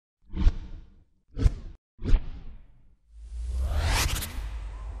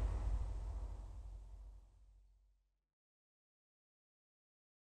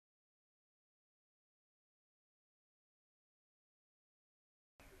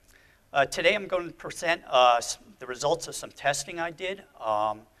Today I'm going to present the results of some testing I did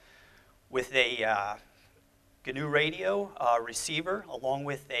with a GNU Radio receiver along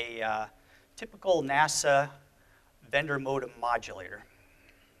with a typical NASA vendor modem modulator.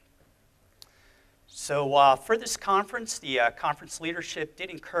 So for this conference, the conference leadership did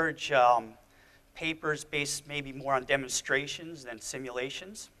encourage papers based maybe more on demonstrations than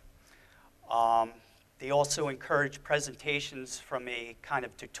simulations. They also encourage presentations from a kind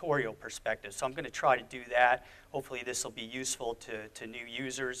of tutorial perspective. So I'm going to try to do that. Hopefully this will be useful to new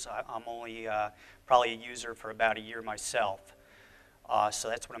users. I'm only probably a user for about a year myself. So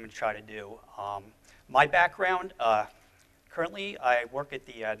that's what I'm going to try to do. My background, currently I work at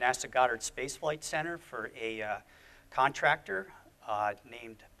the NASA Goddard Space Flight Center for a contractor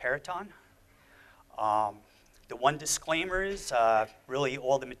named Peraton. The one disclaimer is really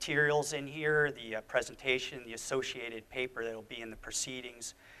all the materials in here, the presentation, the associated paper that will be in the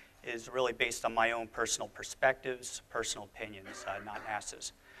proceedings is really based on my own personal perspectives, personal opinions, not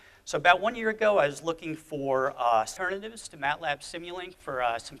NASA's. So about 1 year ago, I was looking for alternatives to MATLAB Simulink for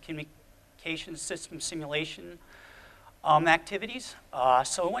some communication system simulation activities.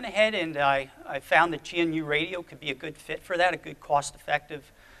 So I went ahead and I found that GNU Radio could be a good fit for that, a good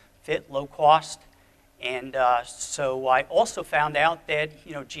cost-effective fit, low cost. And so I also found out that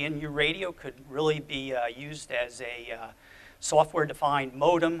GNU Radio could really be used as a software-defined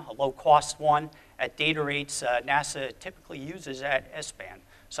modem, a low-cost one, at data rates NASA typically uses at S-band.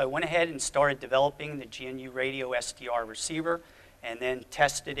 So I went ahead and started developing the GNU Radio SDR receiver and then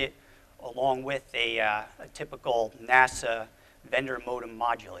tested it along with a typical NASA vendor modem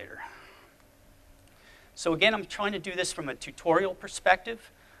modulator. So again, I'm trying to do this from a tutorial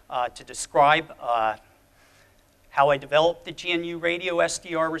perspective to describe how I developed the GNU Radio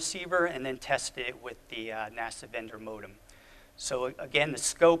SDR receiver and then tested it with the NASA vendor modem. So again, the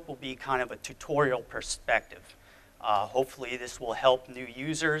scope will be kind of a tutorial perspective. Hopefully this will help new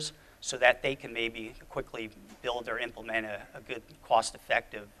users so that they can maybe quickly build or implement a good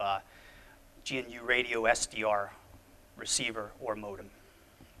cost-effective GNU Radio SDR receiver or modem.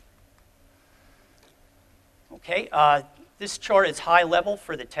 Okay. This chart is high level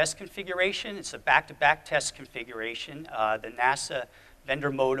for the test configuration. It's a back-to-back test configuration. The NASA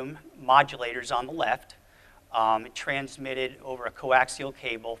vendor modem modulator is on the left. It transmitted over a coaxial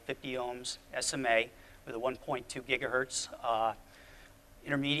cable, 50 ohms SMA with a 1.2 gigahertz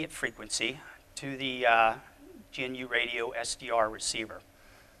intermediate frequency to the GNU Radio SDR receiver.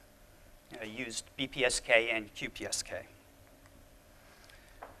 Used BPSK and QPSK.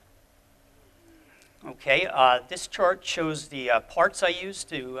 Okay, this chart shows the parts I used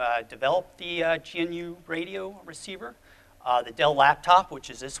to develop the GNU Radio receiver. The Dell laptop, which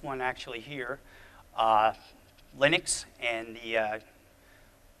is this one actually here, Linux, and the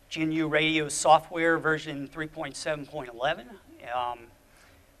GNU Radio software version 3.7.11.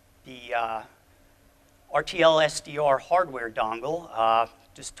 The RTL-SDR hardware dongle,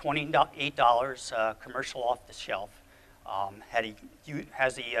 just $28, commercial off the shelf.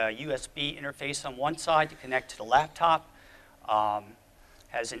 Has a USB interface on one side to connect to the laptop,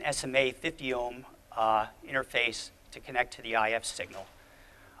 has an SMA 50 ohm interface to connect to the IF signal.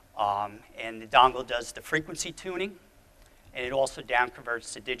 And the dongle does the frequency tuning, and it also down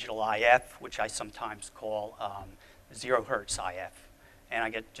converts to digital IF, which I sometimes call 0 hertz IF. And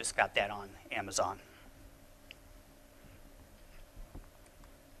I just got that on Amazon.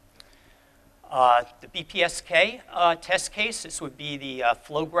 The BPSK test case, this would be the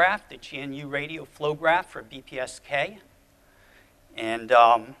flow graph, the GNU Radio flow graph for BPSK. And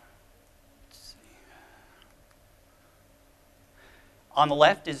on the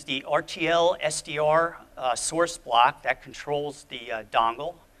left is the RTL-SDR source block that controls the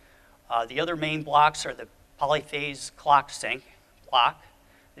dongle. The other main blocks are the polyphase clock sync block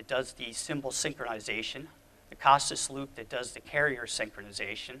that does the symbol synchronization, the COTS loop that does the carrier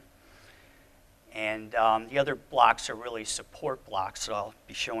synchronization, and the other blocks are really support blocks, so I'll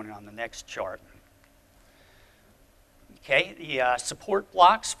be showing it on the next chart. Okay, the support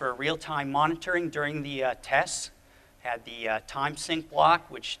blocks for real-time monitoring during the tests had the time sync block,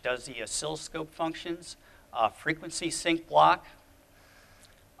 which does the oscilloscope functions, frequency sync block,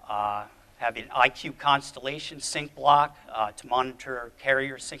 have an IQ constellation sync block to monitor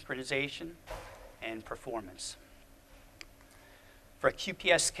carrier synchronization and performance. For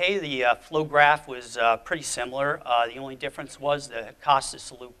QPSK, the flow graph was pretty similar. The only difference was the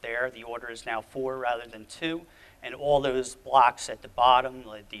COTS loop there. The order is now 4 rather than 2. And all those blocks at the bottom,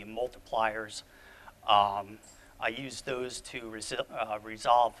 the multipliers, I used those to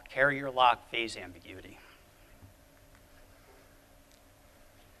resolve carrier lock phase ambiguity.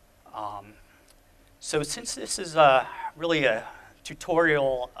 So since this is really a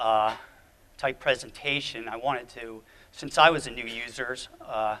tutorial type presentation, I wanted to, since I was a new user,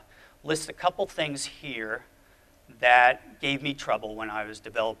 list a couple things here that gave me trouble when I was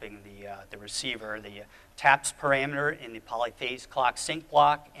developing the receiver, the TAPS parameter in the polyphase clock sync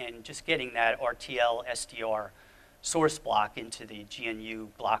block, and just getting that RTL-SDR source block into the GNU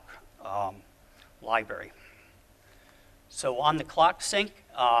block library. So on the clock sync,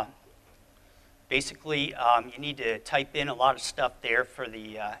 basically you need to type in a lot of stuff there for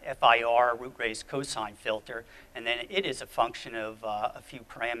the FIR, root raised cosine filter, and then it is a function of a few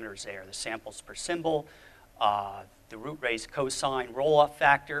parameters there, the samples per symbol, the root raised cosine roll-off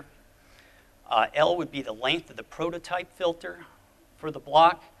factor. L would be the length of the prototype filter for the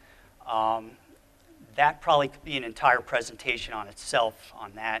block. That probably could be an entire presentation on itself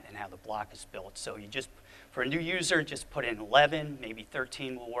on that and how the block is built. So you just, for a new user, just put in 11, maybe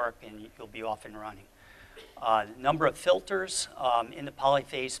 13 will work, and you'll be off and running. Number of filters in the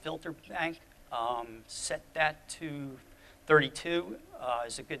polyphase filter bank, set that to 32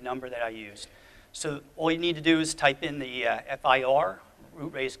 is a good number that I used. So all you need to do is type in the FIR,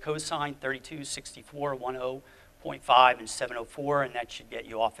 root raised cosine 32, 64, 10.5, and 704, and that should get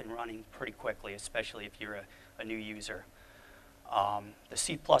you off and running pretty quickly, especially if you're a new user. The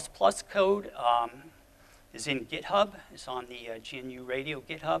C++ code is in GitHub. It's on the GNU Radio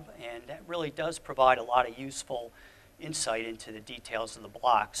GitHub, and that really does provide a lot of useful insight into the details of the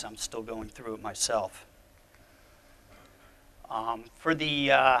blocks. I'm still going through it myself. For the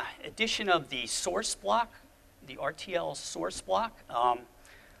addition of the source block, the RTL source block,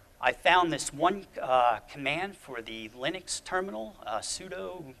 I found this one command for the Linux terminal,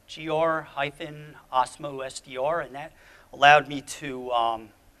 sudo gr-osmo SDR, and that allowed me to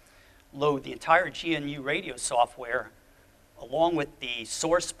load the entire GNU Radio software along with the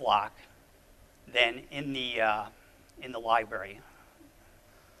source block then in the library.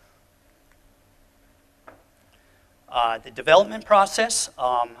 The development process,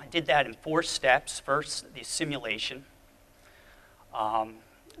 I did that in 4 steps. First, the simulation.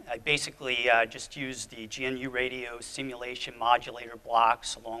 I basically just used the GNU Radio simulation modulator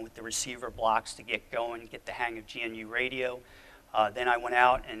blocks along with the receiver blocks to get going, get the hang of GNU Radio. Then I went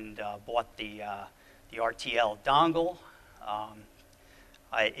out and bought the RTL dongle.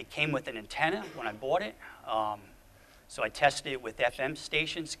 It came with an antenna when I bought it. So I tested it with FM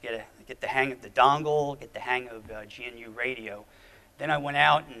stations, get the hang of the dongle, get the hang of GNU Radio. Then I went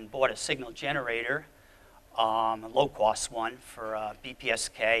out and bought a signal generator, a low-cost one for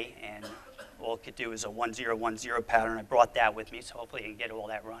BPSK, and all it could do is a 1010 pattern. I brought that with me, so hopefully I can get all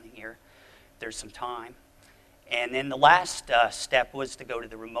that running here. There's some time. And then the last step was to go to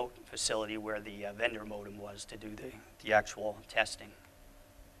the remote facility where the vendor modem was to do the actual testing.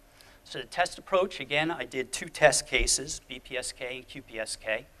 So the test approach, again, I did 2 test cases, BPSK and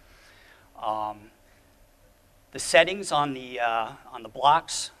QPSK. The settings on the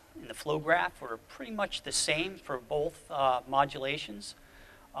blocks in the flow graph were pretty much the same for both modulations,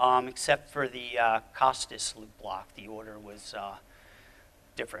 except for the COTS loop block. The order was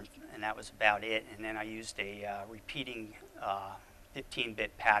different, and that was about it. And then I used a repeating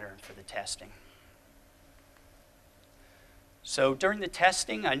 15-bit pattern for the testing. So during the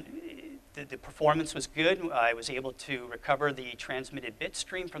testing, the performance was good. I was able to recover the transmitted bit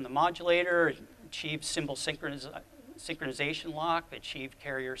stream from the modulator, achieve symbol synchronization lock, achieve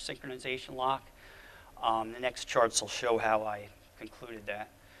carrier synchronization lock. The next charts will show how I concluded that.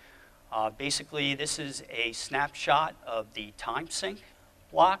 Basically, this is a snapshot of the time sync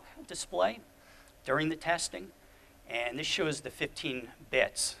block display during the testing, and this shows the 15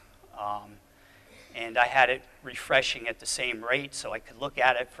 bits. And I had it refreshing at the same rate, so I could look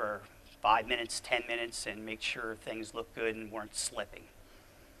at it for 5 minutes, 10 minutes, and make sure things looked good and weren't slipping.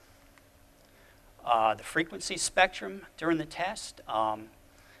 The frequency spectrum during the test, from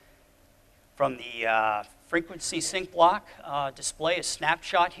the frequency sync block display, a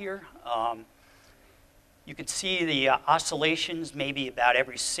snapshot here. You can see the oscillations maybe about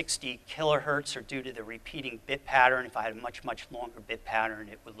every 60 kilohertz are due to the repeating bit pattern. If I had a much, much longer bit pattern,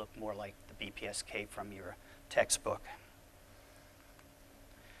 it would look more like the BPSK from your textbook.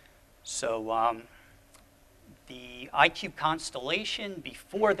 So the IQ constellation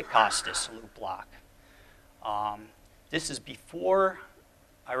before the COTS loop block. This is before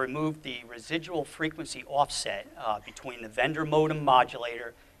I removed the residual frequency offset between the vendor modem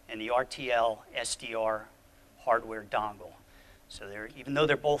modulator and the RTL-SDR hardware dongle. So even though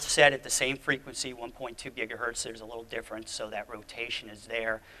they're both set at the same frequency, 1.2 gigahertz, there's a little difference, so that rotation is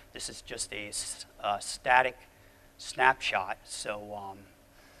there. This is just a static snapshot. So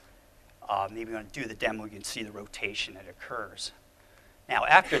Maybe when I do the demo, you can see the rotation that occurs. Now,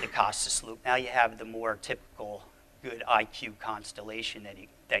 after the Costas loop, now you have the more typical good IQ constellation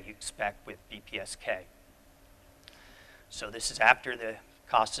that you expect with BPSK. So this is after the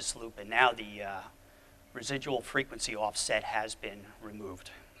Costas loop, and now the residual frequency offset has been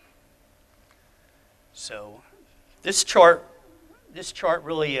removed. So this chart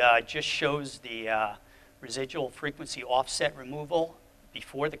really just shows the residual frequency offset removal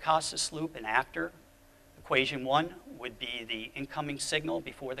before the Costas loop and after. Equation 1 would be the incoming signal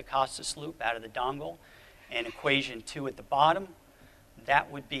before the Costas loop out of the dongle, and equation 2 at the bottom,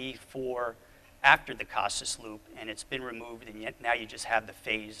 that would be for after the Costas loop, and it's been removed, and yet now you just have the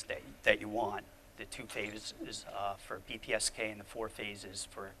phase that you want. The 2 phases for BPSK and the 4 phases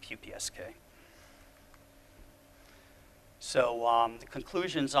for QPSK. So the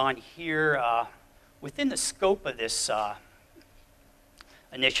conclusions on here, within the scope of this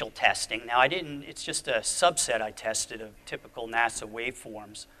initial testing, now it's just a subset I tested of typical NASA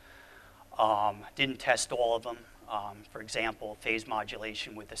waveforms. Didn't test all of them. For example, phase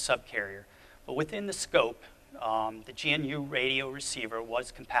modulation with a subcarrier. But within the scope, the GNU radio receiver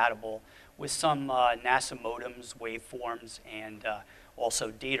was compatible with some NASA modems, waveforms, and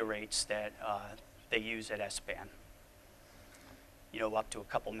also data rates that they use at S-band. Up to a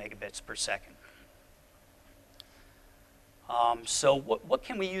couple megabits per second. So what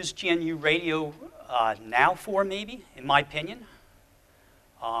can we use GNU radio now for, maybe, in my opinion?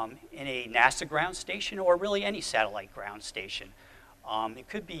 In a NASA ground station, or really any satellite ground station. It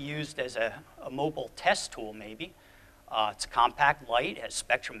could be used as a mobile test tool, maybe. It's compact, light, has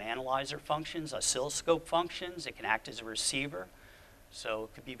spectrum analyzer functions, oscilloscope functions. It can act as a receiver. So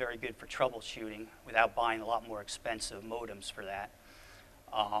it could be very good for troubleshooting without buying a lot more expensive modems for that.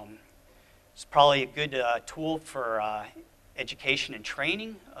 It's probably a good tool for education and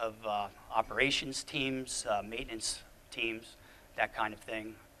training of operations teams, maintenance teams, that kind of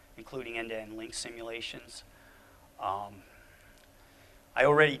thing, including end-to-end link simulations. I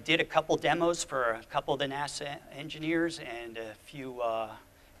already did a couple demos for a couple of the NASA engineers and a few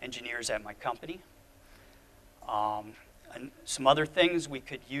engineers at my company. And some other things, we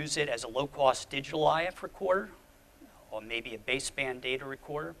could use it as a low-cost digital IF recorder, or maybe a baseband data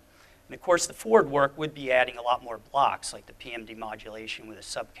recorder. And of course, the forward work would be adding a lot more blocks, like the PM demodulation with a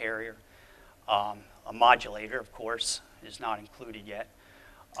subcarrier. A modulator, of course, is not included yet.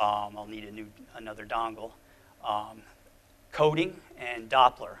 I'll need another dongle. Coding and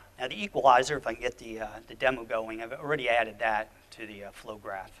Doppler. Now the equalizer, if I can get the demo going, I've already added that to the flow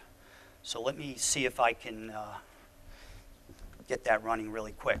graph. So let me see if I can get that running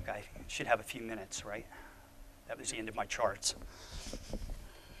really quick. I should have a few minutes, right? That was the end of my charts.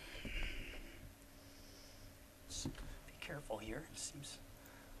 Be careful here. It seems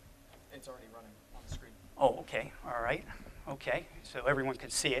it's already running on the screen. Oh, okay. All right. Okay. So everyone can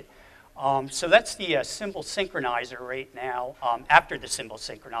see it. So that's the symbol synchronizer right now. After the symbol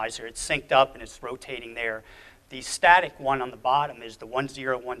synchronizer, it's synced up and it's rotating there. The static one on the bottom is the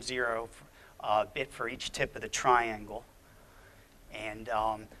 1010 bit for each tip of the triangle. And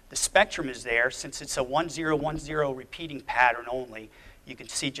the spectrum is there. Since it's a 1010 repeating pattern only, you can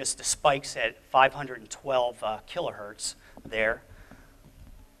see just the spikes at 512 kilohertz there.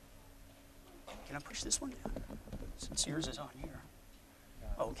 Can I push this one down? Since yours is on here.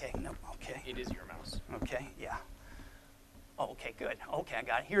 Okay, no, okay. It is your mouse. Okay, yeah. Oh, okay, good. Okay, I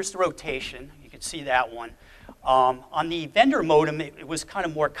got it. Here's the rotation. You can see that one. On the vendor modem, it was kind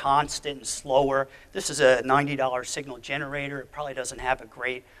of more constant and slower. This is a $90 signal generator. It probably doesn't have a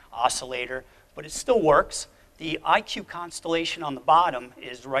great oscillator, but it still works. The IQ constellation on the bottom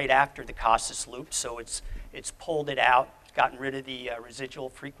is right after the Costas loop, so it's pulled it out, gotten rid of the residual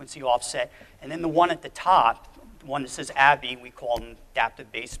frequency offset. And then the one at the top, the one that says ABI, we call them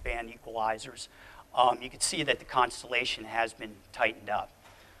adaptive baseband equalizers. You can see that the constellation has been tightened up.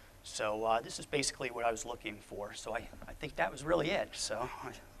 So this is basically what I was looking for. So I think that was really it. So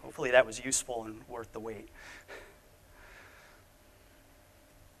hopefully that was useful and worth the wait.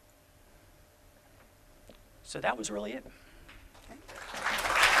 So that was really it. Okay.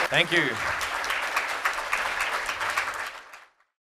 Thank you.